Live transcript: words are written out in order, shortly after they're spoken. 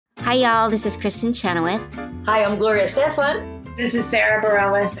Hi, y'all. This is Kristen Chenoweth. Hi, I'm Gloria Stefan. This is Sarah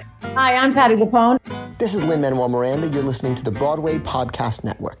Bareilles. Hi, I'm Patty Lapone. This is Lin-Manuel Miranda. You're listening to the Broadway Podcast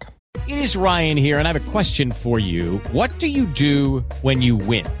Network. It is Ryan here, and I have a question for you. What do you do when you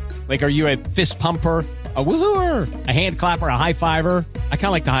win? Like, are you a fist pumper, a woohooer, a hand clapper, a high fiver? I kind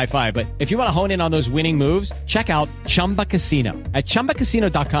of like the high five, but if you want to hone in on those winning moves, check out Chumba Casino. At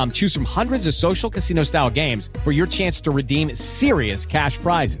ChumbaCasino.com, choose from hundreds of social casino-style games for your chance to redeem serious cash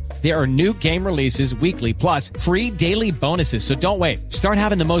prizes. There are new game releases weekly, plus free daily bonuses. So don't wait. Start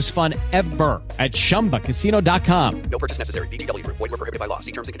having the most fun ever at ChumbaCasino.com. No purchase necessary. VGW Group. Void where prohibited by law.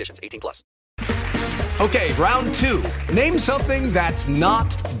 See terms and conditions. 18+. Okay, round two. Name something that's not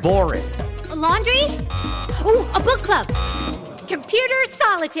boring. A laundry? Ooh, a book club. Computer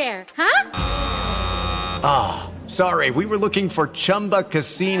solitaire, huh? Ah, oh, sorry. We were looking for Chumba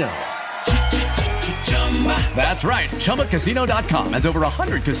Casino. That's right. ChumbaCasino.com has over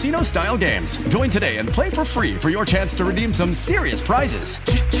 100 casino-style games. Join today and play for free for your chance to redeem some serious prizes.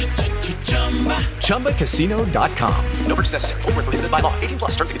 ChumbaCasino.com. No purchase necessary. Void where prohibited by law. 18+.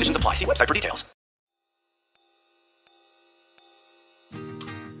 Terms and conditions apply. See website for details.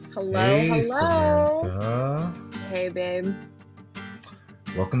 Hello, hey, hello. Samantha. Hey, babe.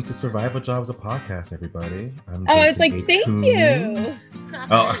 Welcome to Survival Jobs, a podcast, everybody. I was like, thank you.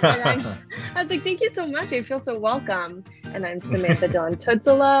 Oh. I was like, thank you so much. I feel so welcome. And I'm Samantha Dawn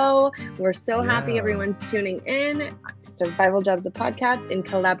Tuzzolo. We're so happy everyone's tuning in to Survival Jobs, a podcast in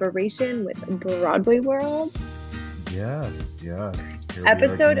collaboration with Broadway World. Yes. Here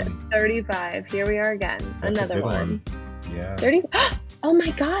Episode 35. Here we are again. That's another one. Yeah. 30. Oh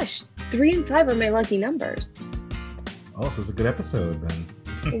my gosh. 3 and 5 are my lucky numbers. Oh, so it's a good episode then.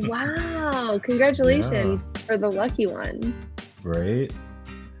 Wow. Congratulations for the lucky one. Great.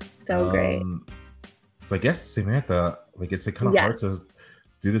 So great. So I guess, Samantha, like it's kind of hard to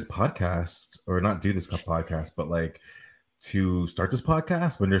do this podcast, or not do this podcast, but like to start this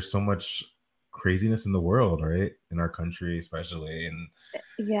podcast when there's so much craziness in the world, right? In our country, especially. And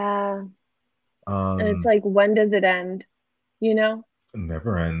yeah. And it's like, when does it end? You know? It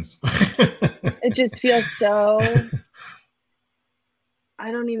never ends. It just feels so... I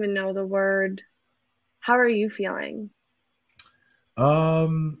don't even know the word. How are you feeling?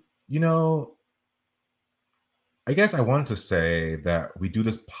 You know, I guess I wanted to say that we do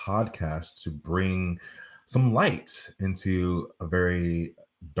this podcast to bring some light into a very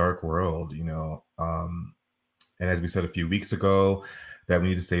dark world, you know. And as we said a few weeks ago, that we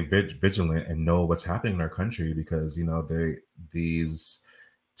need to stay vigilant and know what's happening in our country, because, you know, these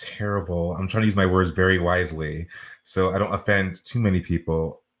terrible, I'm trying to use my words very wisely so I don't offend too many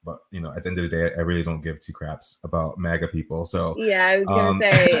people, but, you know, at the end of the day, I really don't give two craps about MAGA people. So yeah, I was gonna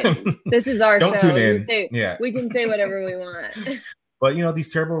say, this is our don't show. Tune in. We can say whatever we want. But, you know,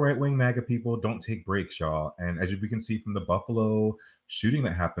 these terrible right-wing MAGA people don't take breaks, y'all. And as we can see from the Buffalo shooting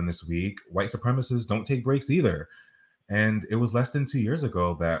that happened this week, white supremacists don't take breaks either. And it was less than 2 years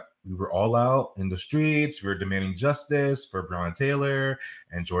ago that we were all out in the streets. We were demanding justice for Breonna Taylor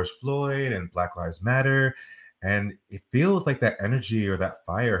and George Floyd and Black Lives Matter. And it feels like that energy or that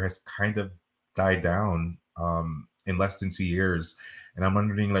fire has kind of died down in less than 2 years. And I'm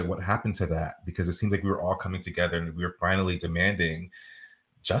wondering, like, what happened to that? Because it seems like we were all coming together and we were finally demanding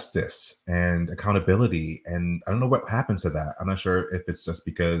justice and accountability. And I don't know what happened to that. I'm not sure if it's just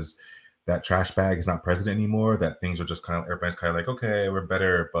because that trash bag is not present anymore, that things are just kind of, everybody's kind of like, okay, we're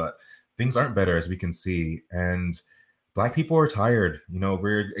better, but things aren't better, as we can see. And Black people are tired, you know,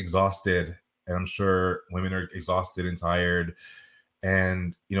 we're exhausted, and I'm sure women are exhausted and tired,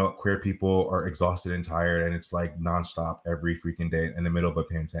 and, you know, queer people are exhausted and tired, and it's like nonstop every freaking day in the middle of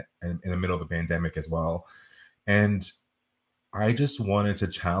a pandemic as well. And I just wanted to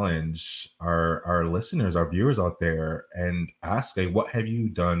challenge our listeners, our viewers out there, and ask, like, what have you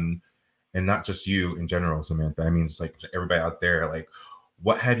done? And not just you in general, Samantha. I mean, it's like everybody out there, like,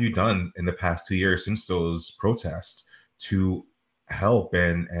 what have you done in the past 2 years since those protests to help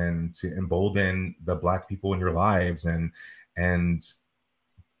and to embolden the Black people in your lives and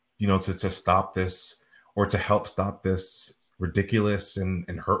you know, to stop this, or to help stop this ridiculous and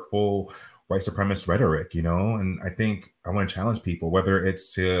hurtful white supremacist rhetoric, you know? And I think I want to challenge people, whether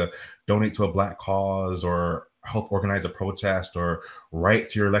it's to donate to a Black cause, or help organize a protest, or write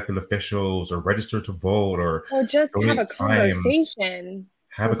to your elected officials, or register to vote, or just have a conversation.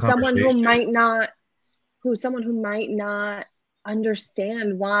 Someone who might not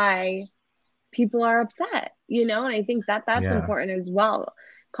understand why people are upset, you know? And I think that's important as well.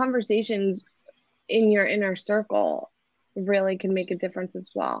 Conversations in your inner circle really can make a difference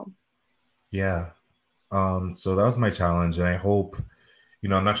as well. Yeah. So that was my challenge, and I hope,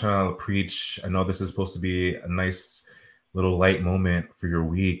 I'm not trying to preach. I know this is supposed to be a nice little light moment for your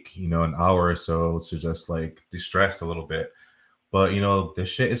week, an hour or so to just like distress a little bit. But this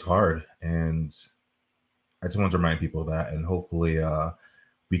shit is hard, and I just want to remind people of that, and hopefully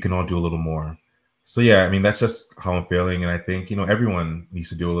we can all do a little more. So yeah, I mean, that's just how I'm feeling, and I think everyone needs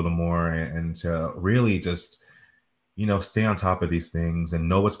to do a little more, and to really just stay on top of these things and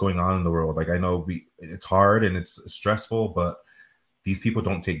know what's going on in the world. Like, I know it's hard and it's stressful, but these people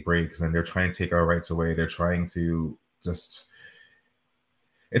don't take breaks, and they're trying to take our rights away. They're trying to just,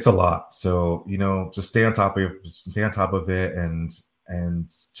 it's a lot. So just stay on top of it,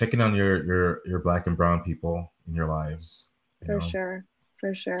 and checking on your Black and brown people in your lives. For sure.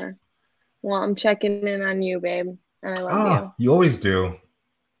 Well, I'm checking in on you, babe, and I love you. You always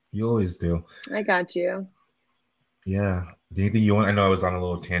do. I got you. Yeah. Anything you want? I know I was on a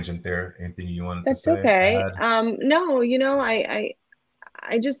little tangent there. Anything you wanted That's to say? okay. Add? No,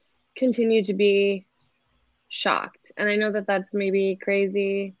 I just continue to be shocked, and I know that that's maybe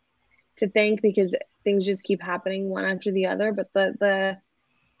crazy to think because things just keep happening one after the other, but the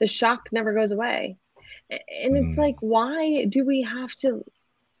shock never goes away. And it's like, why do we have to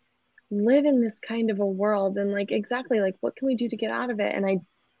live in this kind of a world? And like, exactly, like, what can we do to get out of it? And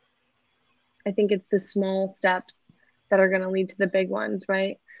I think it's the small steps that are going to lead to the big ones,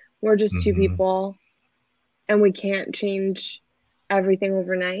 right? We're just two people, and we can't change everything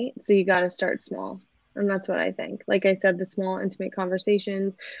overnight. So you got to start small. And that's what I think. Like I said, the small, intimate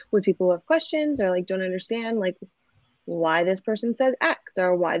conversations with people who have questions or like don't understand, like, why this person said X,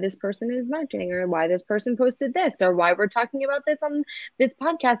 or why this person is marching, or why this person posted this, or why we're talking about this on this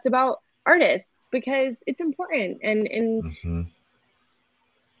podcast about artists, because it's important and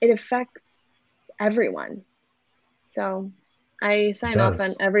it affects everyone. So I sign off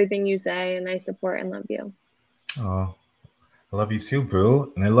on everything you say, and I support and love you. Oh, I love you too,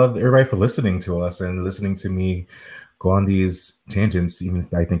 boo. And I love everybody for listening to us and listening to me go on these tangents, even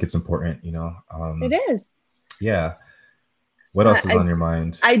if I think it's important, It is. Yeah. What else is on your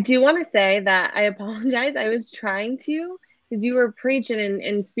mind? I do want to say that I apologize. I was trying to, because you were preaching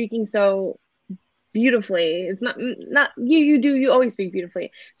and speaking so beautifully. It's not you always speak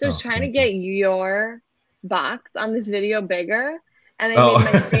beautifully. So I was trying to get your box on this video bigger, and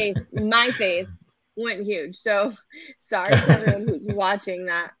I made my face went huge. So sorry to everyone who's watching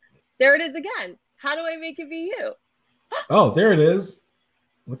that. There it is again. How do I make it be you? Oh, there it is.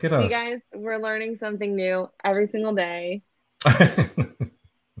 Look at us. You guys, we're learning something new every single day.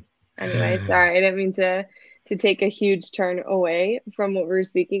 Anyway, sorry, I didn't mean to take a huge turn away from what we were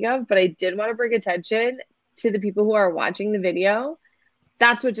speaking of, but I did want to bring attention to the people who are watching the video.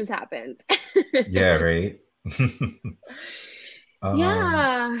 That's what just happened. Yeah, right.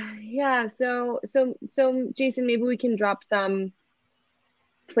 Yeah. So Jason, maybe we can drop some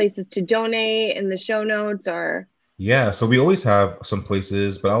places to donate in the show notes, or yeah. So we always have some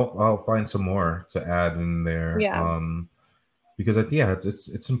places, but I'll find some more to add in there. Yeah. Because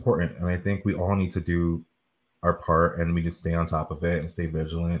it's important, and I think we all need to do our part, and we just stay on top of it and stay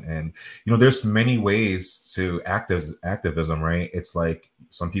vigilant. And there's many ways to act as activism, right? It's like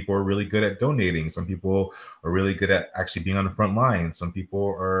some people are really good at donating, some people are really good at actually being on the front line, some people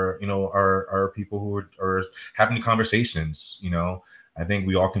are are people who are having conversations. I think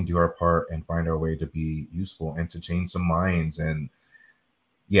we all can do our part and find our way to be useful and to change some minds. And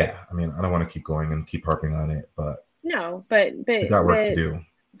yeah, I mean, I don't want to keep going and keep harping on it, but no, but we got work to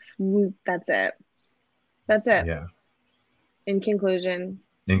do. That's it. Yeah. In conclusion,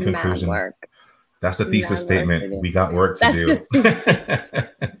 mad work. That's a thesis statement. We got work to do.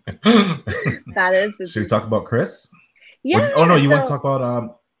 That is. Should we talk about Chris? Yeah. Oh no, you want to talk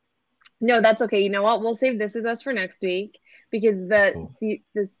about No, that's okay. You know what? We'll save This Is Us for next week, because the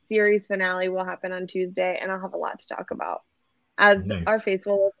series finale will happen on Tuesday, and I'll have a lot to talk about. As our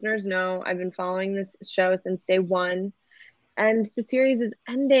faithful listeners know, I've been following this show since day one, and the series is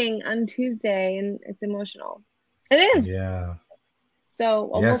ending on Tuesday, and it's emotional. It is. Yeah. So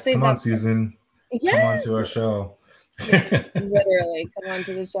we'll save come on, Susan. Come on to our show. Yeah, literally, come on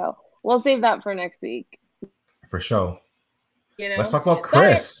to the show. We'll save that for next week. For sure. Let's talk about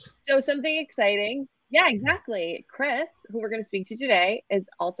Chris. So something exciting. Yeah, exactly. Chris, who we're going to speak to today, is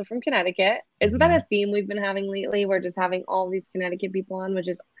also from Connecticut. Isn't that a theme we've been having lately? We're just having all these Connecticut people on, which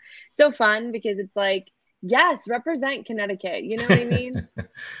is so fun, because it's like, yes, represent Connecticut. You know what I mean?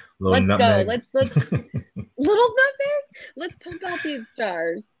 Let's nutmeg. go. Let's little nutmeg. Let's pump out these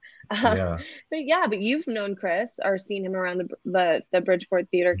stars. But you've known Chris or seen him around the Bridgeport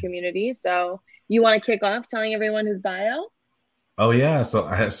theater community. So you want to kick off telling everyone his bio? Oh yeah, so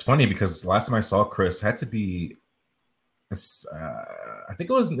it's funny because last time I saw Chris had to be I think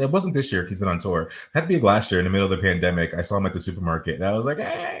it wasn't this year. He's been on tour. It had to be last year in the middle of the pandemic. I saw him at the supermarket and I was like,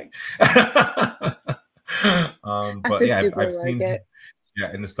 hey. But yeah, I've seen him,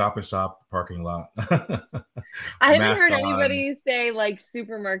 in the Stop and Shop parking lot. I haven't heard anybody say like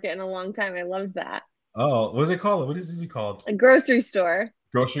supermarket in a long time. I love that. Oh, what was it called? What is it called? A grocery store.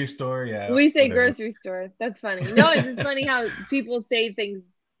 Grocery store, yeah. We say grocery store. That's funny. No, it's just funny how people say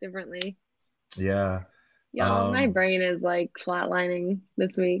things differently. Yeah. Y'all, my brain is like flatlining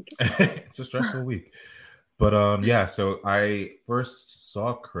this week. It's a stressful week. But yeah, so I first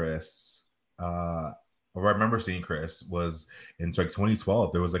saw Chris, or I remember seeing Chris was in like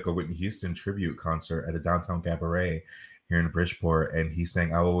 2012. There was like a Whitney Houston tribute concert at the Downtown Cabaret here in Bridgeport, and he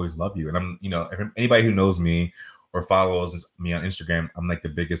sang "I Will Always Love You." And I'm, if anybody who knows me or follows me on Instagram, I'm like the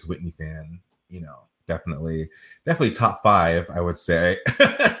biggest Whitney fan. Definitely top 5, I would say.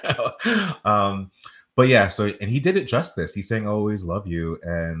 But yeah, and he did it justice. He sang "Always Love You,"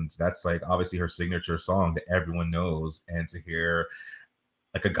 and that's like obviously her signature song that everyone knows. And to hear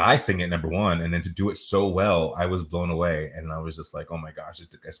like a guy sing it, number one, and then to do it so well, I was blown away. And I was just like, oh my gosh,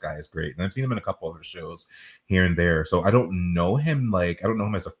 this guy is great. And I've seen him in a couple other shows here and there. So I don't know him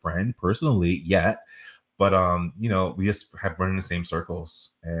as a friend personally yet. But we just have run in the same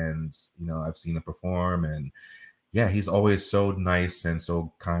circles, and I've seen him perform, and yeah, he's always so nice and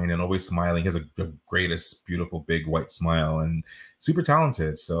so kind and always smiling. He has the greatest, beautiful, big white smile and super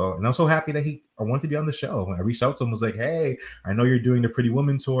talented. So, and I'm so happy that I wanted to be on the show. When I reached out to him, was like, hey, I know you're doing the Pretty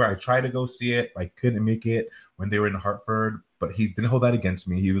Woman tour. I tried to go see it. I couldn't make it when they were in Hartford, but he didn't hold that against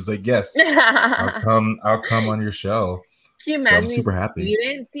me. He was like, yes, I'll come on your show. Can you imagine? So I'm super happy. You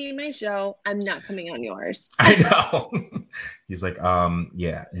didn't see my show. I'm not coming on yours. I know. He's like,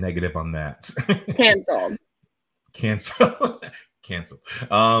 yeah, negative on that. Cancel.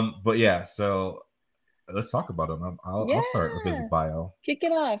 But yeah, so let's talk about him. I'll start with his bio. Kick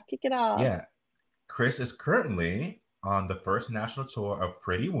it off. Yeah, Chris is currently on the first national tour of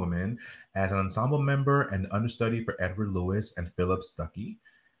Pretty Woman as an ensemble member and understudy for Edward Lewis and Philip Stuckey,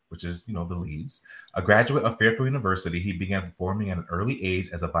 which is the leads. A graduate of Fairfield University, he began performing at an early age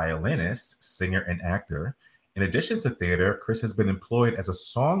as a violinist, singer, and actor. In addition to theater, Chris has been employed as a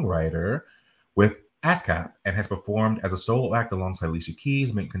songwriter with ASCAP and has performed as a solo act alongside Alicia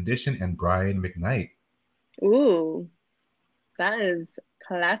Keys, Mint Condition, and Brian McKnight. Ooh, that is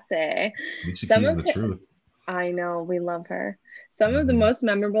classy. Alicia Keys is the truth. I know, we love her. Some of the most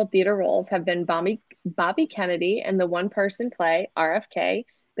memorable theater roles have been Bobby Kennedy in the one-person play RFK,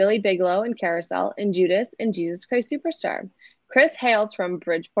 Billy Bigelow in Carousel, and Judas in Jesus Christ Superstar. Chris hails from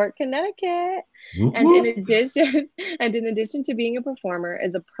Bridgeport, Connecticut. Whoop, and whoop. in addition to being a performer,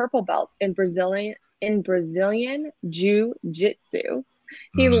 is a purple belt in Brazilian Jiu-Jitsu.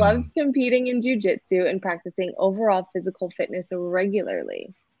 He loves competing in Jiu-Jitsu and practicing overall physical fitness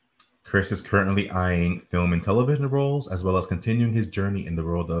regularly. Chris is currently eyeing film and television roles, as well as continuing his journey in the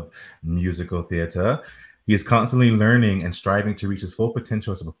world of musical theater. He is constantly learning and striving to reach his full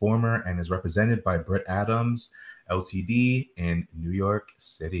potential as a performer, and is represented by Brett Adams, LTD, in New York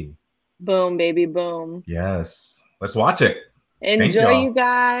City. Boom, baby, boom. Yes. Let's watch it. Enjoy, you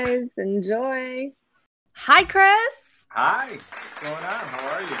guys. Enjoy. Hi, Chris. Hi. What's going on? How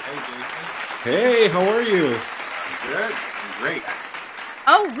are you? Hey, Jason. Hey, how are you? Good. Great.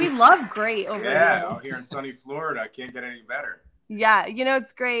 Oh, we love great over here. Yeah, out here in sunny Florida. I can't get any better. Yeah,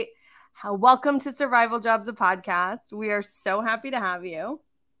 it's great. Welcome to Survival Jobs, a podcast. We are so happy to have you.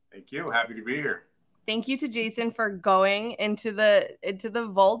 Thank you. Happy to be here. Thank you to Jason for going into the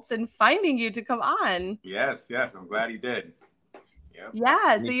vaults and finding you to come on. Yes. I'm glad he did. Yep.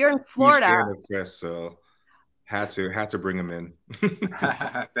 Yeah, so you're in Florida. Huge fan of Chris, so had to bring him in.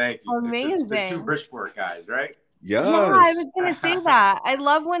 Thank you. Amazing. The two Bridgeport guys, right? Yes. Yeah, I was going to say that. I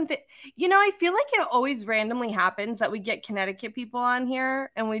love when I feel like it always randomly happens that we get Connecticut people on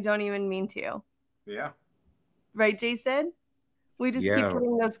here and we don't even mean to. Yeah. Right, Jason? We just keep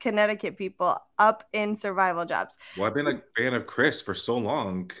putting those Connecticut people up in survival jobs. Well, I've been a fan of Chris for so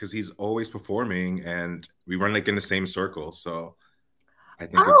long because he's always performing and we run like in the same circle. So I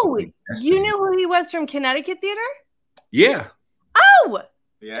think you knew who he was from Connecticut Theater? Yeah. Oh!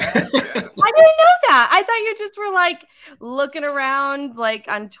 Yeah. I didn't know that. I thought you just were like looking around like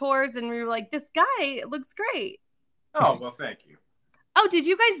on tours and we were like, this guy looks great. Oh, well, thank you. Oh, did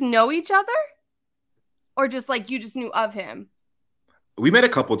you guys know each other? Or just like you just knew of him? We met a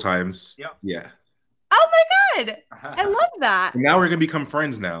couple times. Yep. Yeah. Oh my God. I love that. Now we're going to become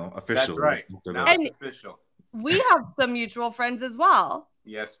friends now, officially. That's right. Now it's official. We have some mutual friends as well.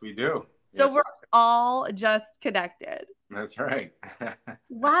 Yes, we do. So we're all just connected. That's right.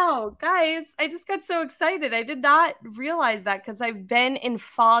 Wow, guys, I just got so excited. I did not realize that because I've been in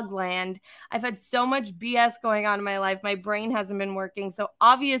fogland. I've had so much BS going on in my life. My brain hasn't been working. So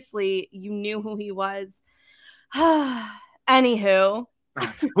obviously you knew who he was. Anywho.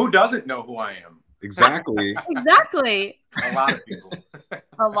 Who doesn't know who I am? Exactly. Exactly. A lot of people.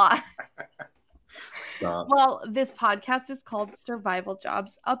 A lot. Stop. Well, this podcast is called Survival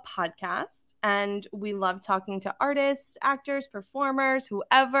Jobs, a podcast. And we love talking to artists, actors, performers,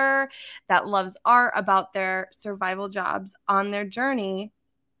 whoever that loves art about their survival jobs on their journey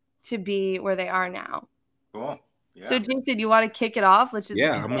to be where they are now. Cool. Yeah. So, Jason, you want to kick it off? Let's just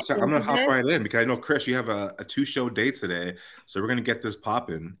I'm gonna hop right in because I know, Chris, you have a 2-show day today, so we're gonna get this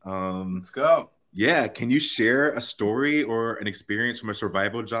popping. Let's go. Yeah, can you share a story or an experience from a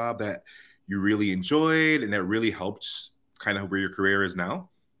survival job that you really enjoyed and that really helped kind of where your career is now?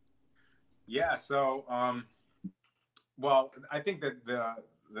 Yeah, so well, I think that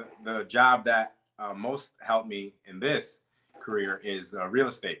the job that most helped me in this career is real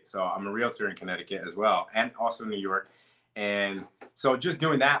estate. So I'm a realtor in Connecticut as well, and also New York. And so just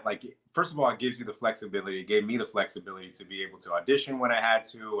doing that, like, first of all, it gives you the flexibility. It gave me the flexibility to be able to audition when I had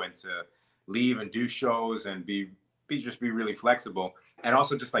to, and to leave and do shows and be really flexible. And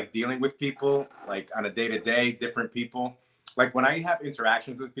also just like dealing with people, like on a day-to-day, different people. Like when I have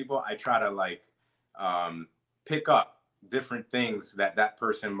interactions with people, I try to like pick up different things that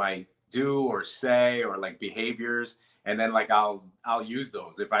person might do or say, or like behaviors. And then like I'll use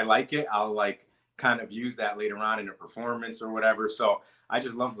those. If I like it, I'll like kind of use that later on in a performance or whatever. So I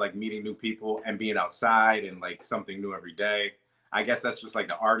just love like meeting new people and being outside and like something new every day. I guess that's just like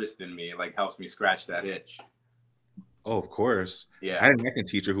the artist in me. It like helps me scratch that itch. Oh, of course. Yeah. I had an acting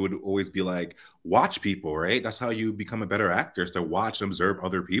teacher who would always be like, watch people, right? That's how you become a better actor, is to watch and observe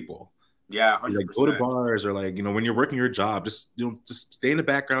other people. Yeah, 100%. So like go to bars, or like, when you're working your job, just stay in the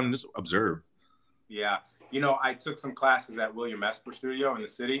background and just observe. Yeah. I took some classes at William Esper Studio in the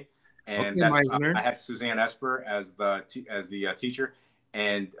city, and Okay, I had Suzanne Esper as the teacher,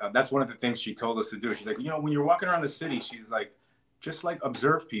 and that's one of the things she told us to do. She's like, when you're walking around the city, she's like, just like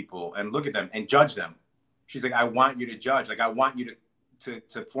observe people and look at them and judge them. She's like, I want you to judge. Like, I want you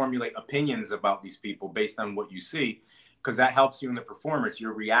to formulate opinions about these people based on what you see, because that helps you in the performance.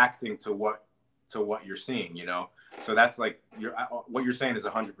 You're reacting to what you're seeing, So that's like what you're saying is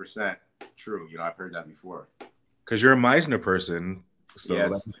 100% true. I've heard that before. Because you're a Meisner person, so yes,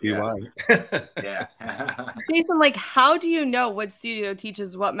 that must be why. Yeah. Jason, like, how do you know what studio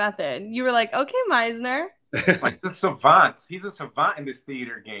teaches what method? You were like, okay, Meisner. Like the savant. He's a savant in this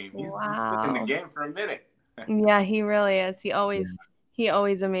theater game. He's been in the game for a minute. Yeah, he really is. He always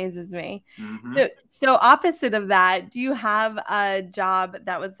amazes me. Mm-hmm. So opposite of that, do you have a job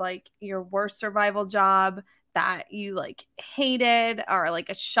that was like your worst survival job that you like hated, or like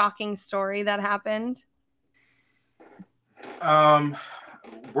a shocking story that happened?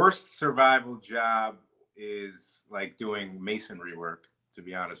 Worst survival job is like doing masonry work, to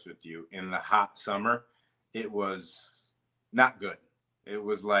be honest with you. In the hot summer, it was not good. It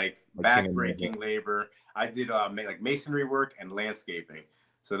was like back-breaking labor. I did like masonry work and landscaping.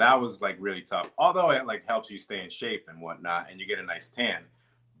 So that was like really tough. Although it like helps you stay in shape and whatnot, and you get a nice tan.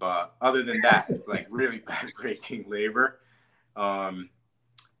 But other than that, it's like really back-breaking labor. I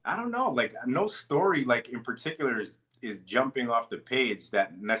don't know, like no story like in particular is jumping off the page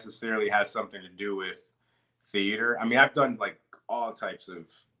that necessarily has something to do with theater. I mean, I've done like all types of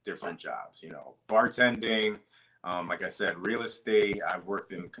different jobs, bartending, like I said, real estate. I've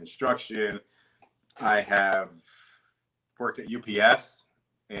worked in construction. I have worked at UPS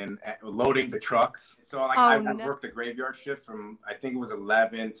and loading the trucks. So like I've worked the graveyard shift from, I think it was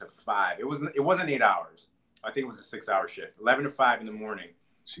 11 to 5. It wasn't 8 hours. I think it was a 6-hour shift, 11 to 5 in the morning.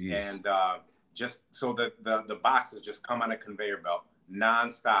 Jeez. And just so that the boxes just come on a conveyor belt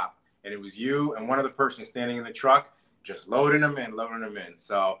nonstop. And it was you and one other person standing in the truck, just loading them in.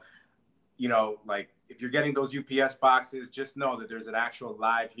 So, like if you're getting those UPS boxes, just know that there's an actual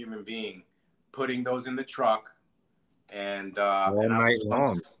live human being putting those in the truck, and all night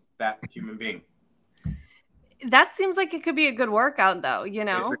long. That human being. That seems like it could be a good workout, though.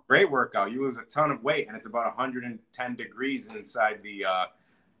 It's a great workout. You lose a ton of weight, and it's about 110 degrees inside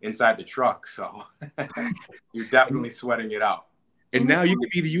the truck. So you're definitely sweating it out. And now you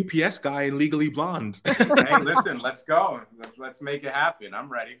could be the UPS guy in Legally Blonde. Hey, listen, let's go. Let's make it happen.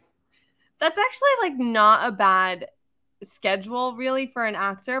 I'm ready. That's actually like not a bad schedule really for an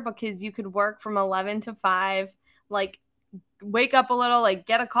actor, because you could work from 11 to 5, like wake up a little, like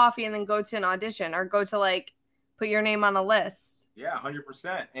get a coffee and then go to an audition, or go to like put your name on a list. Yeah,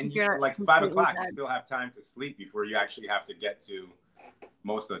 100%. And You're like 5 completely o'clock, you dead. still have time to sleep before you actually have to get to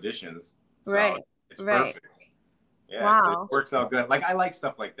most auditions. So Right. it's Right. perfect. Yeah, Wow. it works out good. Like I like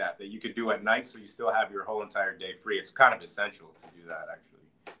stuff like that you could do at night, so you still have your whole entire day free. It's kind of essential to do that, actually.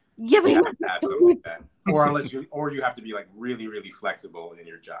 Yeah, You we have to have something like that, or you have to be like really, really flexible in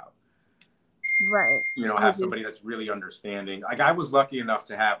your job. Right. You know, have somebody that's really understanding. Like I was lucky enough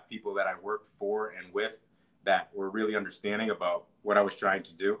to have people that I worked for and with that were really understanding about what I was trying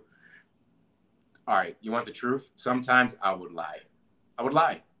to do. All right, you want the truth? Sometimes I would lie.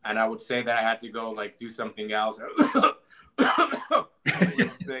 And I would say that I had to go like do something else. I'm a little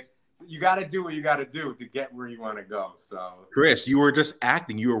sick. So you got to do what you got to do to get where you want to go. So Chris, you were just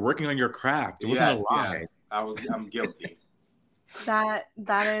acting. You were working on your craft. It wasn't a lie. Yes. I'm guilty. That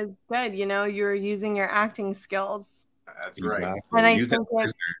is good. You know, you're using your acting skills. That's right. And I think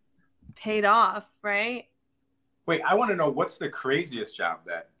it paid off, right? Wait, I want to know what's the craziest job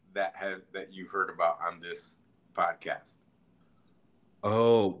that you've heard about on this podcast?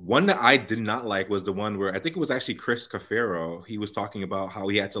 Oh, one that I did not like was the one where I think it was actually Chris Cafaro. He was talking about how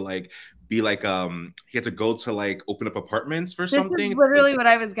he had to like be like he had to go to like open up apartments for something. This is literally what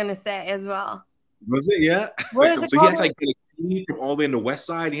I was gonna say as well. Was it? Yeah. What is it So he had called? to like get a key from all the way in the west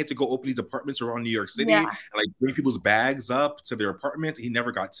side. He had to go open these apartments around New York City Yeah. and like bring people's bags up to their apartments. He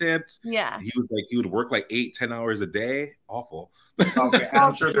never got tipped. Yeah. He was like, he would work like 8-10 hours a day. Awful. Okay, and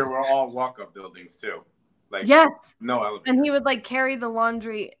I'm sure there were all walk-up buildings too. Like Yes. no elevator. And he would like carry the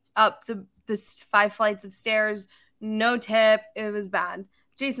laundry up the 5 flights of stairs, no tip. It was bad.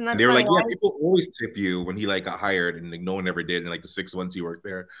 Jason, that's They were funny. like, yeah, people always tip you when he like got hired, and like, no one ever did in like the 6 months he worked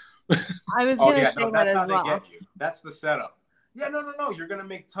there. I was gonna say that's that how as well. they get you. That's the setup. Yeah, no. You're gonna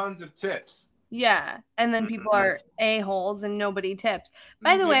make tons of tips. Yeah. And then people are a-holes and nobody tips.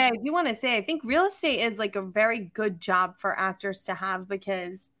 By the way, I do want to say, I think real estate is like a very good job for actors to have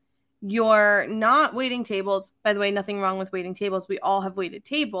because you're not waiting tables. By the way, nothing wrong with waiting tables. We all have waited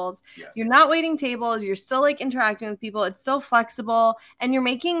tables. Yes. You're not waiting tables. You're still like interacting with people. It's still flexible and you're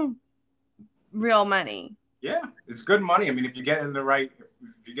making real money. Yeah, it's good money. I mean, if you get the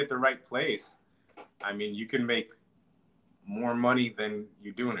right place, I mean, you can make more money than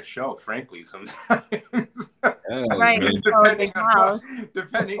you do in a show, frankly, sometimes. Right.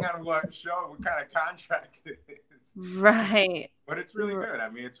 depending on what show, what kind of contract it is. Right. But it's really good. I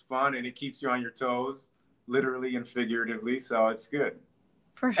mean, it's fun and it keeps you on your toes, literally and figuratively. So it's good.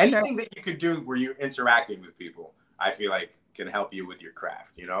 For sure. Anything that you could do where you're interacting with people, I feel like can help you with your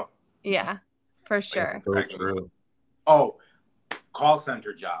craft, you know? Yeah, for sure. That's so true. Oh, call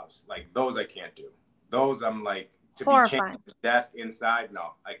center jobs. Like those I can't do. Those I'm like, to be changed the desk inside,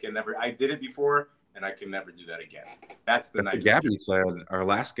 no, I can never. I did it before, and I can never do that again. That's what Gabby said. Our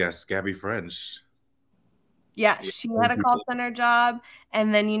last guest, Gabby French. Yeah, she had a call center job,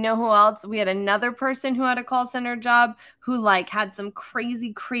 and then you know who else? We had another person who had a call center job who like had some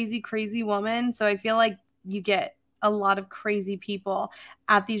crazy woman. So I feel like you get a lot of crazy people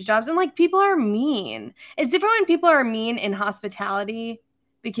at these jobs, and like people are mean. It's different when people are mean in hospitality,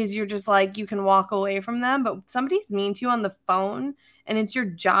 because you're just like, you can walk away from them. But somebody's mean to you on the phone and it's your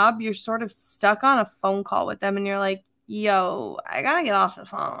job, you're sort of stuck on a phone call with them and you're like, yo, I gotta get off the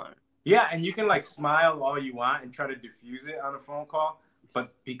phone. Yeah, and you can like smile all you want and try to diffuse it on a phone call.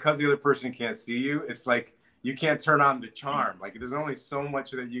 But because the other person can't see you, it's like you can't turn on the charm. Like there's only so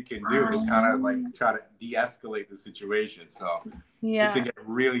much that you can do to kind of like try to de-escalate the situation. So it can get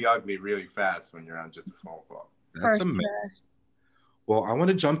really ugly really fast when you're on just a phone call. That's a mess. Well, I want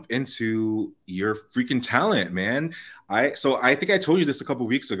to jump into your freaking talent, man. I think I told you this a couple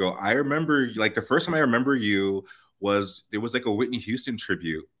weeks ago. I remember like the first time I remember you was there was like a Whitney Houston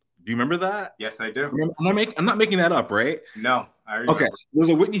tribute. Do you remember that? Yes, I do. I'm not making that up, right? No, I remember. Okay, there was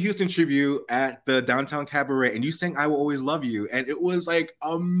a Whitney Houston tribute at the Downtown Cabaret, and you sang "I Will Always Love You," and it was like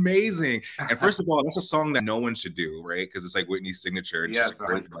amazing. And first of all, that's a song that no one should do, right? Because it's like Whitney's signature. Yes,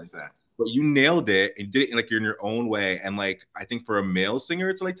 like 100%. But you nailed it and did it like you're in your own way. And like I think for a male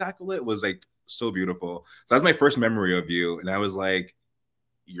singer to like tackle it was like so beautiful. So that's my first memory of you, and I was like,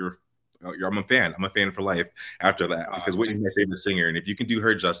 I'm a fan. I'm a fan for life after that because Whitney's my favorite singer, and if you can do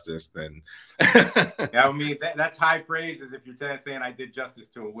her justice, then yeah, I mean that's high praise as if you're saying I did justice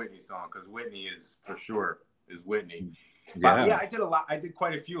to a Whitney song, because Whitney is for sure is Whitney. But yeah, I did a lot. I did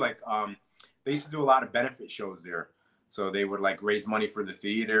quite a few. Like they used to do a lot of benefit shows there, so they would like raise money for the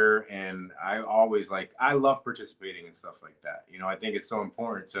theater, and I always I love participating in stuff like that. You know, I think it's so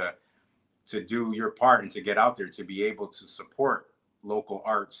important to do your part and to get out there to be able to support local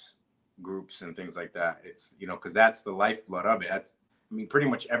arts groups and things like that. It's, you know, because that's the lifeblood of it. That's, I mean, pretty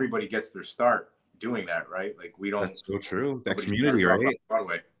much everybody gets their start doing that, right? Like we don't. That's so true. That nobody community, starts off on right?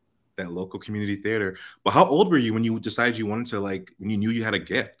 Broadway. That local community theater. But how old were you when you decided you wanted to, like, when you knew you had a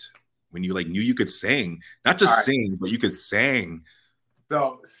gift, when you like knew you could sing, not just All right. sing, but you could sing?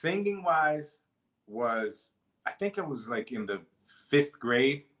 So singing wise was, I think it was like in the 5th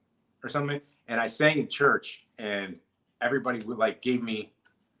grade or something, and I sang in church, and everybody would like gave me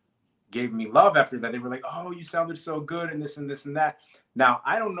love after that. They were like, "Oh, you sounded so good," and this and this and that. Now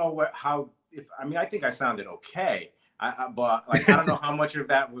I don't know I think I sounded okay. But like I don't know how much of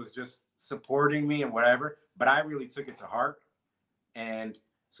that was just supporting me and whatever. But I really took it to heart, and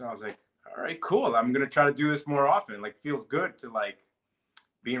so I was like, "All right, cool. I'm gonna try to do this more often. Like, feels good to like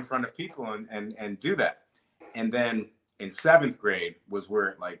be in front of people and do that." And then in 7th grade was where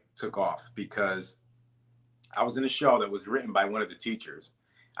it like took off, because I was in a show that was written by one of the teachers.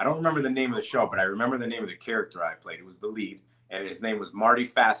 I don't remember the name of the show, but I remember the name of the character I played. It was the lead, and his name was Marty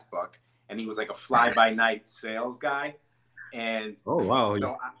Fastbuck, and he was like a fly-by-night sales guy. And oh wow,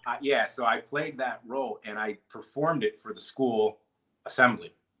 so so I played that role, and I performed it for the school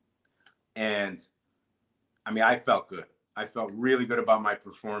assembly. And I mean, I felt good. I felt really good about my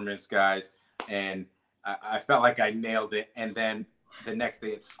performance, guys, and I felt like I nailed it. And then the next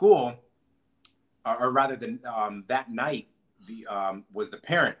day at school, or rather than that night, was the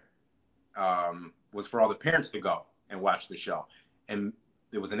parent was for all the parents to go and watch the show. And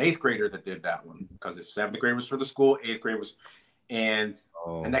there was an 8th grader that did that one, because if 7th grade was for the school, 8th grade was, and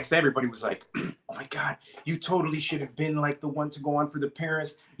the next day everybody was like, "Oh my God, you totally should have been like the one to go on for the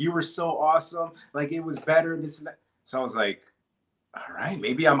parents. You were so awesome. Like it was better, this and that." So I was like, all right,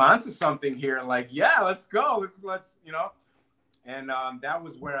 maybe I'm onto something here. Like, yeah, let's go. Let's, you know. And that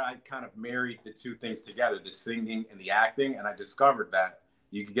was where I kind of married the two things together, the singing and the acting. And I discovered that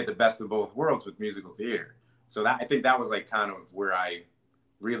you could get the best of both worlds with musical theater. So I think that was like kind of where I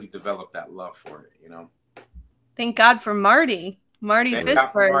really developed that love for it, you know. Thank God for Marty. Marty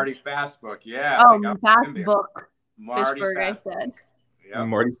Fishburne. Marty Fastbuck, yeah. Oh, Fastbuck. Marty Fishburne, Fastbuck. I said. Yep.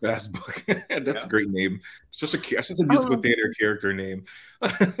 Marty Fastbuck. That's a great name. It's just a musical theater character name.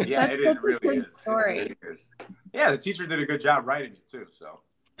 Yeah, That's it is. Really is. Story. Yeah, the teacher did a good job writing it too. So.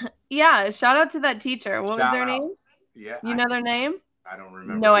 Yeah, shout out to that teacher. What was their name? Yeah. You know their name? I don't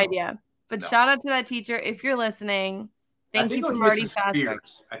remember. No idea. But shout out to that teacher if you're listening. Thank you for Marty Fastbuck.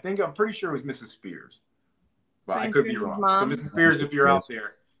 I'm pretty sure it was Mrs. Spears. But I Pretty could sure be his wrong. mom. So Mrs. Spears, if you're out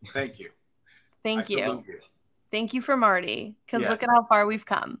there, thank you. Thank you. Thank you for Marty, because look at how far we've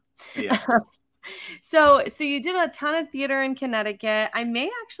come. Yeah. So you did a ton of theater in Connecticut. I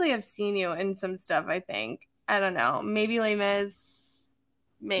may actually have seen you in some stuff, I think. I don't know. Maybe Les Mis.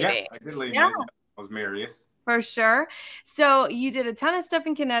 Maybe. Yeah, I did Les Mis. I was Marius. For sure. So you did a ton of stuff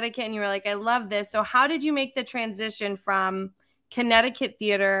in Connecticut, and you were like, I love this. So how did you make the transition from Connecticut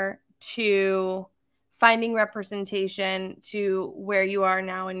theater to finding representation to where you are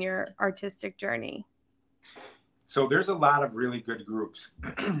now in your artistic journey? So there's a lot of really good groups,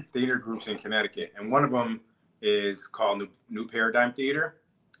 theater groups in Connecticut. And one of them is called New Paradigm Theater.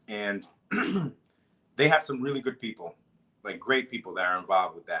 And they have some really good people, like great people that are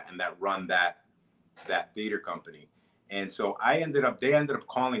involved with that and that run that theater company. And so they ended up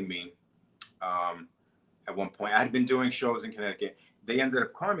calling me at one point. I had been doing shows in Connecticut. They ended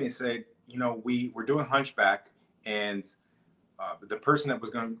up calling me and said, you know, we're doing Hunchback, and the person that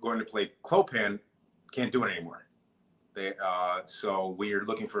was going to play Clopan can't do it anymore. So we're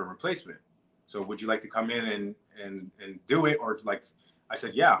looking for a replacement. So would you like to come in and do it? Or like, I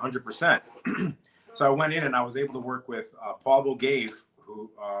said, yeah, 100%. So I went in and I was able to work with Paul Bogave,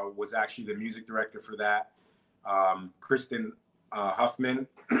 who was actually the music director for that. Kristen Huffman,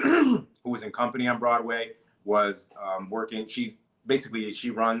 who was in Company on Broadway, was working. She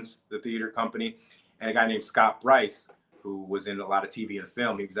runs the theater company. And a guy named Scott Bryce, who was in a lot of TV and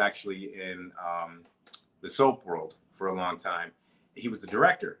film. He was actually in the soap world for a long time. He was the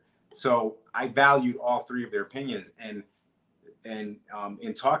director. So I valued all three of their opinions, and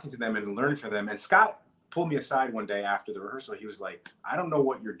in talking to them and learning from them. And Scott pulled me aside one day after the rehearsal. He was like, I don't know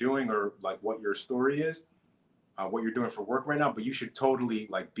what you're doing or like what your story is, what you're doing for work right now, but you should totally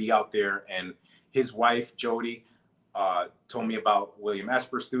like be out there. And his wife, Jody, told me about William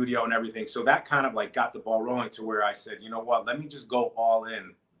Esper Studio and everything. So that kind of like got the ball rolling to where I said, you know what, let me just go all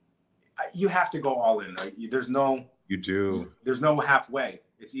in. You have to go all in. Right? There's no halfway.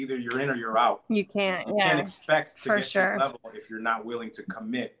 It's either you're in or you're out. You can't expect to get to the level if you're not willing to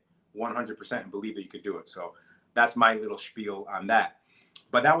commit 100% and believe that you could do it. So that's my little spiel on that.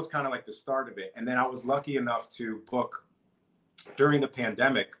 But that was kind of like the start of it. And then I was lucky enough to book during the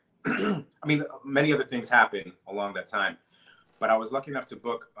pandemic. I mean, many other things happened along that time, but I was lucky enough to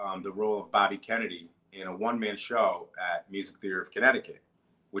book the role of Bobby Kennedy in a one-man show at Music Theater of Connecticut,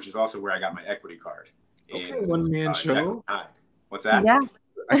 which is also where I got my equity card. Okay, one-man show. What's that? Yeah.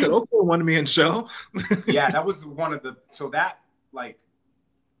 I said, okay, one-man show. Yeah, that was one of the, so that like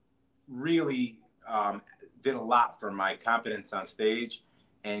really did a lot for my confidence on stage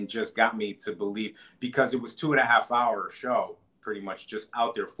and just got me to believe, because it was 2.5 hour show, pretty much just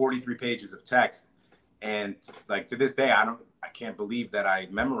out there, 43 pages of text. And like to this day, I can't believe that I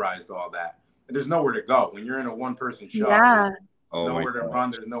memorized all that. And there's nowhere to go when you're in a one-person show. Yeah. Oh, nowhere to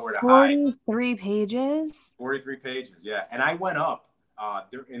run. There's nowhere to hide. 43 pages. 43 pages. Yeah. And I went up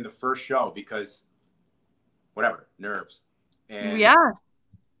in the first show because whatever, nerves. And yeah.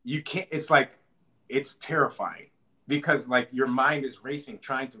 You can't, it's terrifying because like your mind is racing,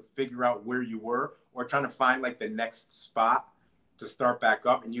 trying to figure out where you were or trying to find like the next spot to start back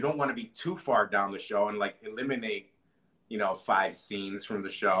up. And you don't want to be too far down the show and like eliminate, 5 scenes from the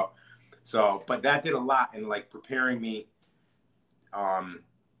show. So, but that did a lot in like preparing me to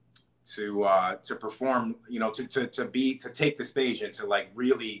perform, to take the stage and to like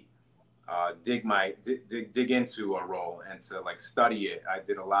really dig into a role and to like study it. I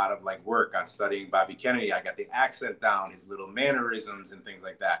did a lot of like work on studying Bobby Kennedy. I got the accent down, his little mannerisms and things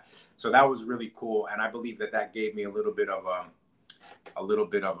like that. So that was really cool. And I believe that gave me a little bit of a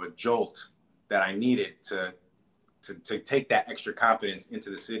jolt that I needed to take that extra confidence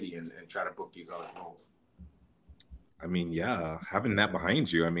into the city and try to book these other roles. I mean, yeah, having that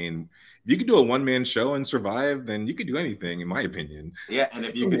behind you. I mean, if you could do a one-man show and survive, then you could do anything, in my opinion. Yeah, and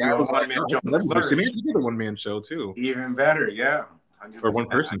if you could do a one-man show and flourish, Samantha did a one-man show too. Even better, yeah. 100%. Or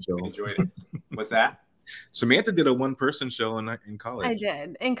one-person show. Enjoyed it. What's that? Samantha did a one-person show in college. I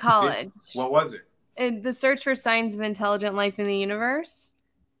did in college. What was it? The Search for Signs of Intelligent Life in the Universe.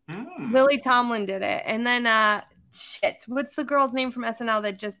 Mm. Lily Tomlin did it, and then what's the girl's name from SNL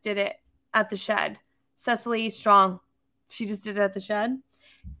that just did it at the Shed? Cecily Strong. She just did it at the Shed.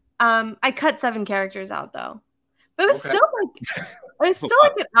 I cut 7 characters out though, but it was still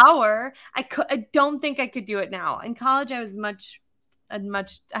like an hour. I don't think I could do it now. In college, I had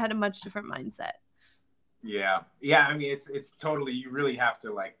a much different mindset. Yeah. I mean, it's totally. You really have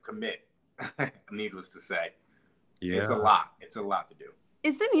to like commit. Needless to say, yeah, it's a lot. It's a lot to do.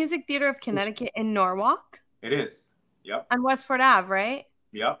 Is the Music Theater of Connecticut in Norwalk? It is. Yep. On Westport Ave, right?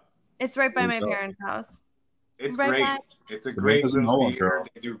 Yep. It's right by my parents' house. It's right great. by... It's a great little theater.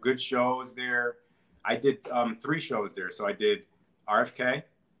 They do good shows there. I did 3 shows there. So I did RFK.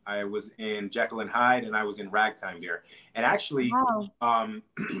 I was in Jekyll and Hyde, and I was in Ragtime there. And actually,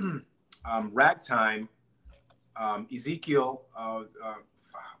 Ragtime, Ezekiel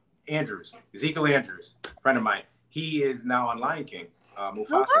Andrews, friend of mine. He is now on Lion King.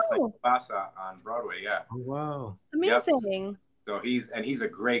 Mufasa playing Mufasa on Broadway. Yeah. Oh wow. Amazing. Yep. So he's a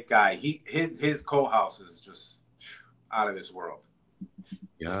great guy. His co-house is just out of this world.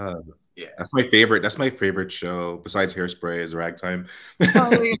 Yeah. Yeah. That's my favorite. That's my favorite show besides Hairspray is Ragtime.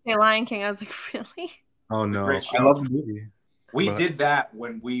 Oh, you were say Lion King. I was like, really? Oh no. I love the movie. We did that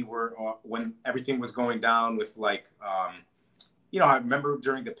when we were when everything was going down with like I remember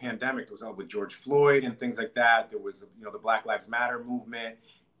during the pandemic, it was all with George Floyd and things like that. There was, the Black Lives Matter movement.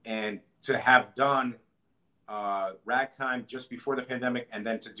 And to have done Ragtime just before the pandemic and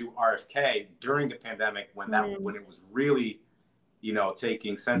then to do RFK during the pandemic when it was really,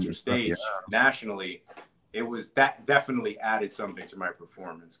 taking center stage nationally, that definitely added something to my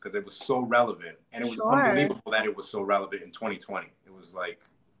performance because it was so relevant. And it was unbelievable that it was so relevant in 2020. It was like,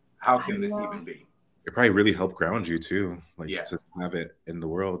 how can this even be? It probably really helped ground you too, to have it in the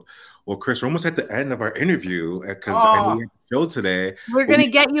world. Well, Chris, we're almost at the end of our interview because I know we have a show today. We're gonna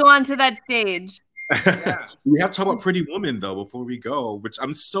get you onto that stage. Yeah. We have to talk about Pretty Woman though before we go, which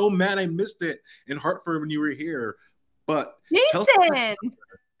I'm so mad I missed it in Hartford when you were here. But Jason,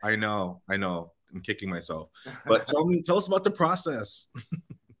 I know, I'm kicking myself. But tell us about the process.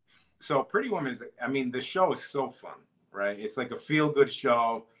 So Pretty Woman the show is so fun, right? It's like a feel-good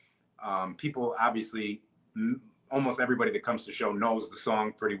show. People obviously, almost everybody that comes to the show knows the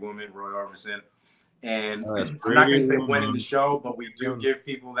song Pretty Woman, Roy Orbison. And I'm not going to say when in the show, but we do give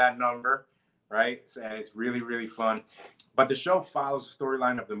people that number, right? So, and it's really, really fun. But the show follows the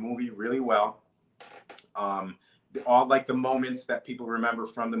storyline of the movie really well. All like the moments that people remember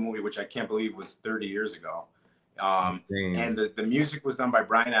from the movie, which I can't believe was 30 years ago. And the music was done by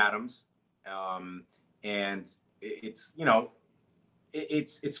Bryan Adams. And it's,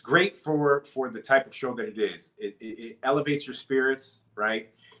 it's great for the type of show that it is. It elevates your spirits, right?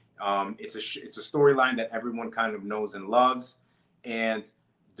 It's a storyline that everyone kind of knows and loves. And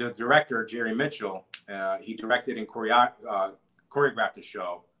the director, Jerry Mitchell, he directed and choreographed a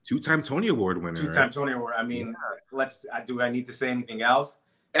show. 2-time Tony Award winner. 2-time Tony Award. I mean, do I need to say anything else?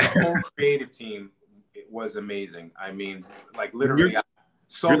 The whole creative team was amazing. I mean, like literally, I'm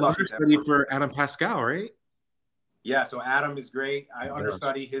so lucky. Study for Adam Pascal, right? Yeah, so Adam is great. I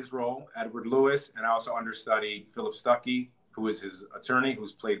understudy his role, Edward Lewis, and I also understudy Philip Stuckey, who is his attorney,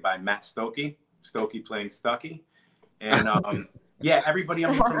 who's played by Matt Stokey. Stokey playing Stuckey. And yeah, everybody,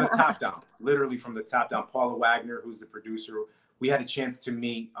 I mean, from the top down, literally from the top down. Paula Wagner, who's the producer. We had a chance to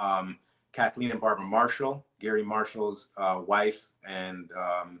meet Kathleen and Barbara Marshall, Gary Marshall's wife and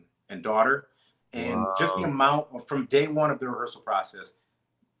daughter. And just the amount from day one of the rehearsal process,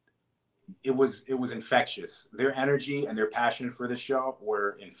 it was infectious. Their energy and their passion for the show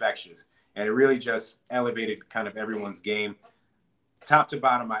were infectious. And it really just elevated kind of everyone's game. Top to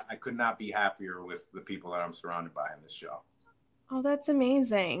bottom, I could not be happier with the people that I'm surrounded by in this show. Oh, that's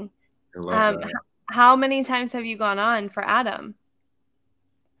amazing. I love that. How many times have you gone on for Adam?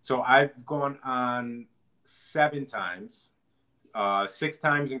 So I've gone on 7 times, 6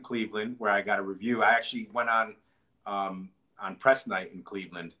 times in Cleveland, where I got a review. I actually went on press night in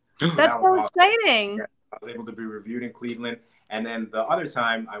Cleveland. That's so exciting. I was able to be reviewed in Cleveland. And then the other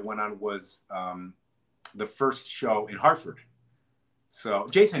time I went on was the first show in Hartford. So,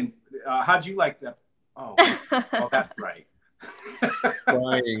 Jason, how'd you like that? Oh, that's right.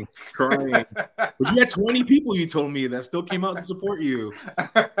 Crying. But you had 20 people, you told me, that still came out to support you.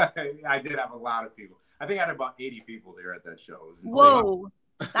 I did have a lot of people. I think I had about 80 people there at that show. It was insane. Whoa,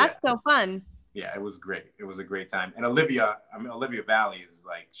 that's so fun. Yeah, it was great. It was a great time. And Olivia Valley is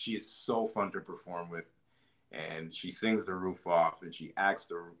like, she is so fun to perform with. And she sings the roof off and she acts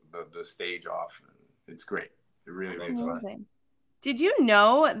the stage off. And it's great. It really was fun. Did you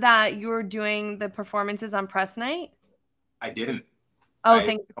know that you were doing the performances on press night? I didn't. Oh, I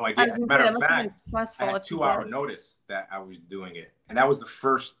did. As a matter of fact, I had 2-hour notice that I was doing it. And that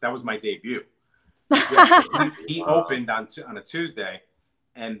was my debut. Yeah, so he opened on a Tuesday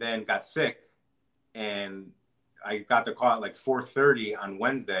and then got sick. And I got the call at like 4:30 on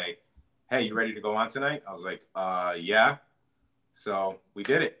Wednesday. Hey, you ready to go on tonight? I was like, yeah. So we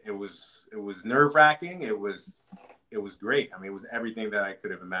did it. It was nerve-wracking. It was great. I mean, it was everything that I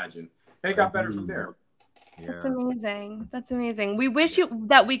could have imagined. And it got better from there. Yeah. That's amazing. That's amazing. We wish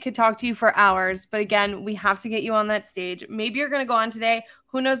that we could talk to you for hours, but again, we have to get you on that stage. Maybe you're going to go on today.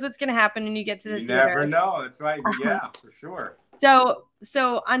 Who knows what's going to happen when you get to the theater? You never know. That's right. Yeah, for sure.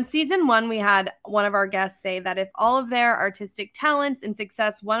 So on season 1, we had one of our guests say that if all of their artistic talents and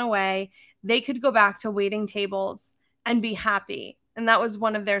success went away, they could go back to waiting tables and be happy. And that was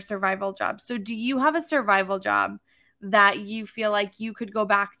one of their survival jobs. So do you have a survival job that you feel like you could go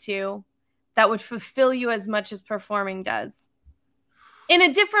back to that would fulfill you as much as performing does? In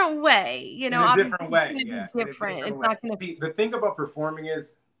a different way, you know. In a different way, yeah. Different. It's not going to be. The thing about performing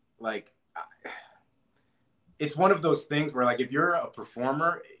is, like, it's one of those things where, like, if you're a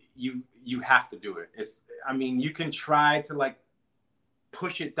performer, you have to do it. You can try to, like,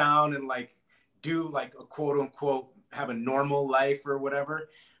 push it down and, like, do, like, a quote unquote have a normal life or whatever,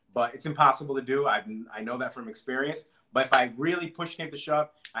 but it's impossible to do. I know that from experience. But if I really pushed came to shove,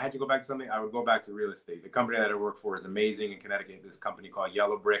 I had to go back to something, I would go back to real estate. The company that I work for is amazing in Connecticut. This company called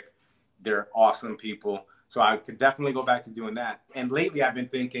Yellow Brick. They're awesome people. So I could definitely go back to doing that. And lately I've been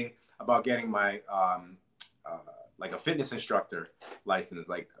thinking about getting my, like a fitness instructor license,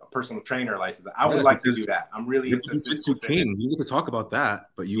 like a personal trainer license. I would like to do that. I'm really into Jiu-Jitsu king. You get to talk about that,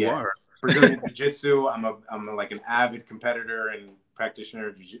 but you are. Brazilian Jiu-Jitsu. I'm like an avid competitor and practitioner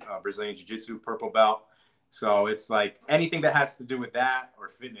of Brazilian Jiu-Jitsu, purple belt. So it's like anything that has to do with that or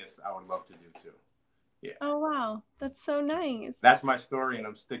fitness, I would love to do too. Yeah. Oh, wow. That's so nice. That's my story and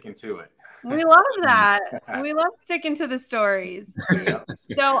I'm sticking to it. We love that. We love sticking to the stories. Yeah.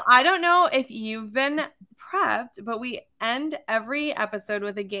 So I don't know if you've been prepped, but we end every episode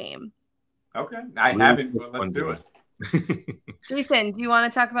with a game. Okay. I haven't, but let's do it. Jason, do you want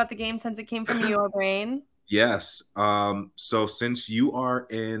to talk about the game since it came from your brain? Yes. So since you are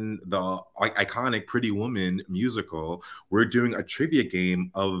in the iconic Pretty Woman musical, we're doing a trivia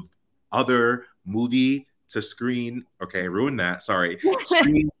game of other movie to screen. Okay, ruined that. Sorry.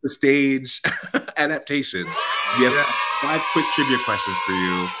 Screen to stage adaptations. We have 5 quick trivia questions for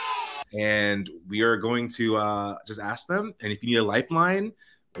you. And we are going to just ask them. And if you need a lifeline,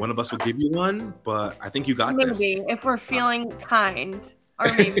 one of us will give you one. But I think you got this. Maybe, if we're feeling kind.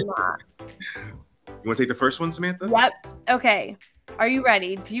 Or maybe not. You want to take the first one, Samantha? Yep. Okay. Are you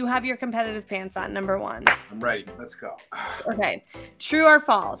ready? Do you have your competitive pants on? Number 1. I'm ready. Let's go. Okay. True or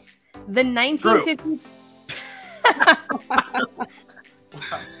false? The 1950s.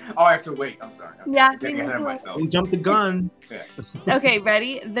 Oh, I have to wait. I'm sorry. Yeah, Getting ahead of myself. Don't jump the gun. Yeah. Okay,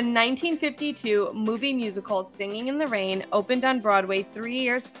 ready? The 1952 movie musical Singing in the Rain opened on Broadway 3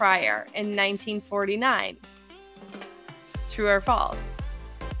 years prior in 1949. True or false?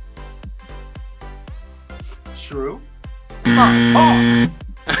 True. False. Oh!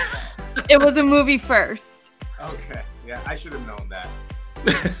 It was a movie first. Okay. Yeah, I should have known that.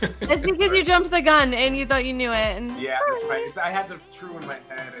 It's because you jumped the gun and you thought you knew it. And Yeah, that's right. I had the true in my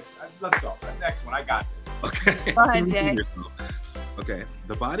head. Let's go. Next one. I got this. Okay. Go ahead, Jay. Okay.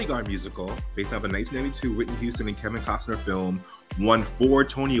 The Bodyguard musical, based on the 1992 Whitney Houston and Kevin Costner film, won 4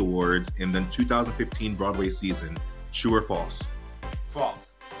 Tony Awards in the 2015 Broadway season. True or false?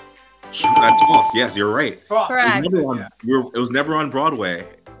 False. That's false. Yes, you're right. False. Correct. It was never on Broadway.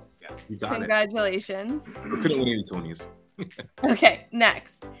 Yeah. You got Congratulations. it. We couldn't win any Tonys. Okay,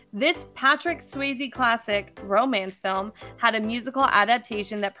 next. This Patrick Swayze classic romance film had a musical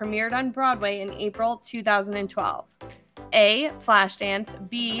adaptation that premiered on Broadway in April 2012. A. Flashdance,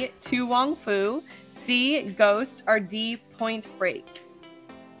 B. Tu Wong Fu, C. Ghost, or D. Point Break.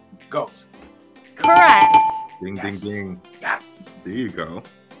 Ghost. Correct. Ding, Yes. ding, ding. Yes. There you go.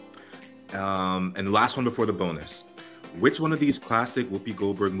 And the last one before the bonus. Which one of these classic Whoopi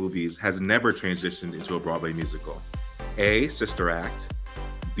Goldberg movies has never transitioned into a Broadway musical? A. Sister Act.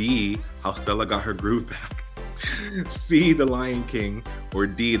 B. How Stella Got Her Groove Back. C. The Lion King. Or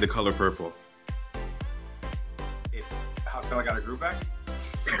D. The Color Purple. It's How Stella Got Her Groove Back?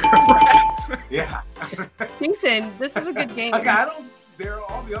 Correct. Yeah. Jason, this is a good game. All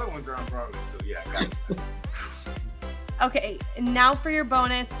the other ones are on Broadway, so yeah. Got it. Okay, now for your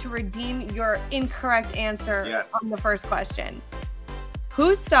bonus to redeem your incorrect answer Yes. on the first question.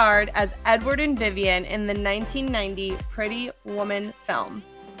 Who starred as Edward and Vivian in the 1990 Pretty Woman film?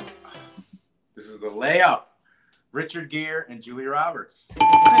 This is the layup. Richard Gere and Julia Roberts.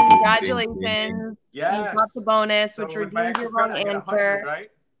 Congratulations. Yes. You got the bonus, So which with my redeemed your extra wrong credit, I get answer. 100,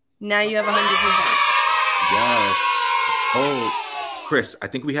 right? Now you have 100%. Yes. Oh, Chris, I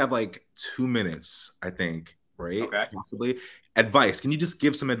think we have like 2 minutes, I think, right? Okay. Possibly. Advice. Can you just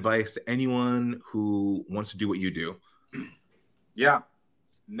give some advice to anyone who wants to do what you do? Yeah.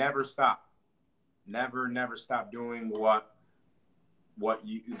 Never stop. Never stop doing the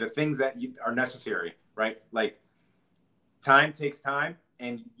things that are necessary, right? Like time takes time,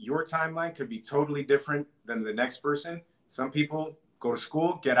 and your timeline could be totally different than the next person. Some people go to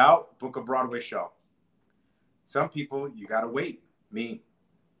school, get out, book a Broadway show. Some people, you got to wait. Me,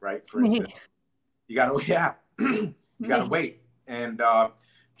 right? For instance, you got to, you got to wait. And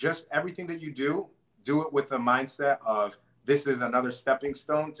just everything that you do it with the mindset of, this is another stepping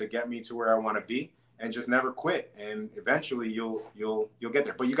stone to get me to where I want to be, and just never quit. And eventually you'll get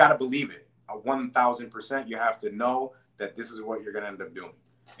there, but you got to believe it 1,000%. You have to know that this is what you're going to end up doing.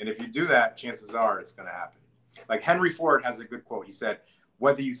 And if you do that, chances are it's going to happen. Like Henry Ford has a good quote. He said,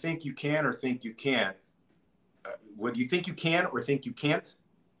 whether you think you can or think you can't, whether you think you can or think you can't,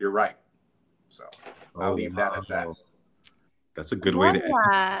 you're right. So I'll leave that at that. That's a good way to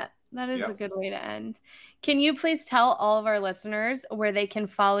end. That is a good way to end. Can you please tell all of our listeners where they can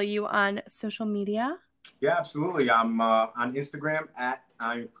follow you on social media? Yeah, absolutely. I'm on Instagram at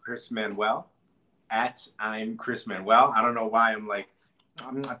I'm Chris Manuel. At I'm Chris Manuel. I don't know why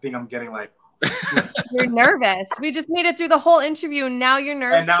I think I'm getting like. You're nervous. We just made it through the whole interview, and now you're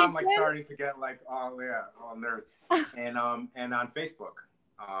nervous. And now I'm like starting to get like all nervous. And on Facebook,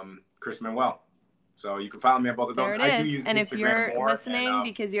 Chris Manuel. So you can follow me on both of those. There it I do is. use And Instagram if you're more, listening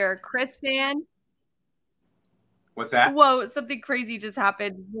because you're a Chris fan. What's that? Whoa, something crazy just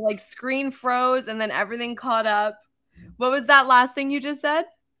happened. Like screen froze and then everything caught up. What was that last thing you just said?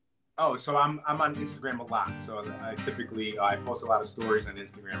 Oh, so I'm on Instagram a lot. So I typically I post a lot of stories on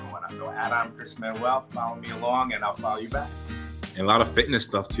Instagram and whatnot. So at I'm Chris Manuel, follow me along and I'll follow you back. And a lot of fitness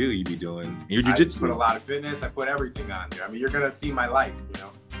stuff too you be doing. And your I jiu-jitsu. put a lot of fitness. I put everything on there. I mean, you're going to see my life, you know.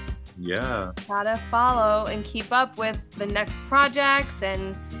 Yeah. Gotta follow and keep up with the next projects,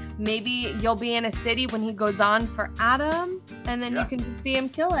 and maybe you'll be in a city when he goes on for Adam, and then you can see him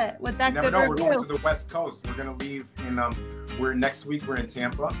kill it with that good We're review. going to the West Coast. We're going to leave in next week we're in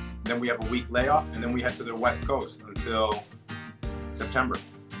Tampa. Then we have a week layoff, and then we head to the West Coast until September.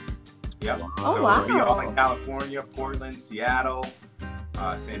 Yep. Wow. So we'll be all in California, Portland, Seattle,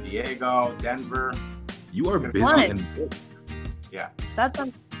 San Diego, Denver. You are busy and booked. Yeah. That's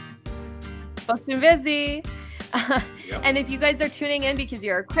booked and busy. And if you guys are tuning in because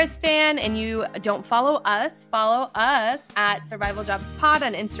you're a Chris fan and you don't follow us at Survival Jobs Pod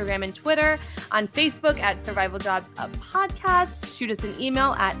on Instagram and Twitter, on Facebook at Survival Jobs Podcast. Shoot us an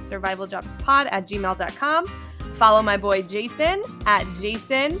email at survivaljobspod@gmail.com. Follow my boy Jason at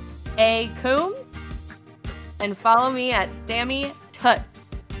Jason A. Coombs. And follow me at Sammy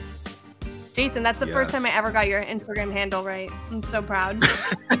Toots. Jason, that's the first time I ever got your Instagram handle right. I'm so proud.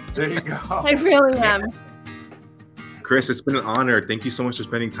 There you go. I really am. Chris, it's been an honor. Thank you so much for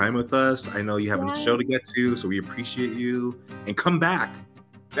spending time with us. I know you have a show to get to, so we appreciate you. And come back.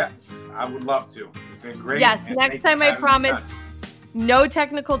 Yeah, I would love to. It's been great. Yes, and next time I promise no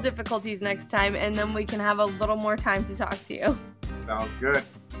technical difficulties next time, and then we can have a little more time to talk to you. Sounds good.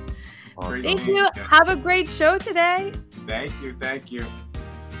 Awesome. Thank you. Have a great show today. Thank you. Thank you.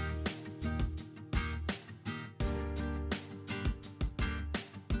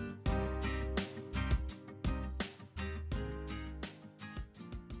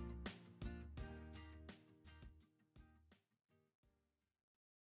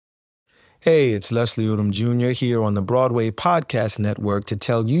 Hey, it's Leslie Odom Jr. here on the Broadway Podcast Network to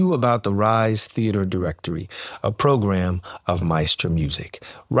tell you about the Rise Theater Directory, a program of Maestro Music.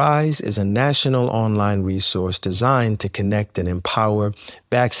 Rise is a national online resource designed to connect and empower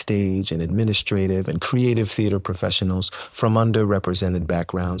backstage and administrative and creative theater professionals from underrepresented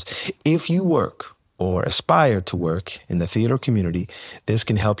backgrounds. If you work or aspire to work in the theater community, this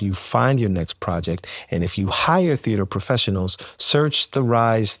can help you find your next project. And if you hire theater professionals, search the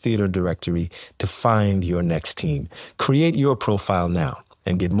Rise Theater Directory to find your next team. Create your profile now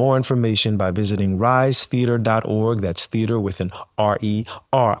and get more information by visiting risetheater.org. That's theater with an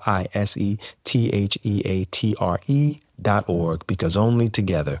RERISETHEATRE.org, because only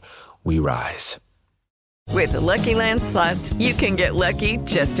together we rise. With the Lucky Land Slots, you can get lucky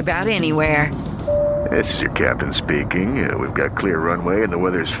just about anywhere. This is your captain speaking. We've got clear runway and the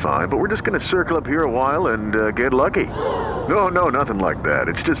weather's fine, but we're just going to circle up here a while and get lucky. No, nothing like that.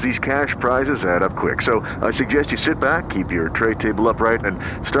 It's just these cash prizes add up quick. So I suggest you sit back, keep your tray table upright, and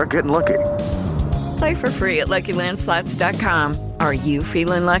start getting lucky. Play for free at LuckyLandSlots.com. Are you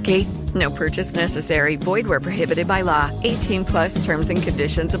feeling lucky? No purchase necessary. Void where prohibited by law. 18+ terms and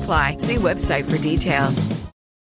conditions apply. See website for details.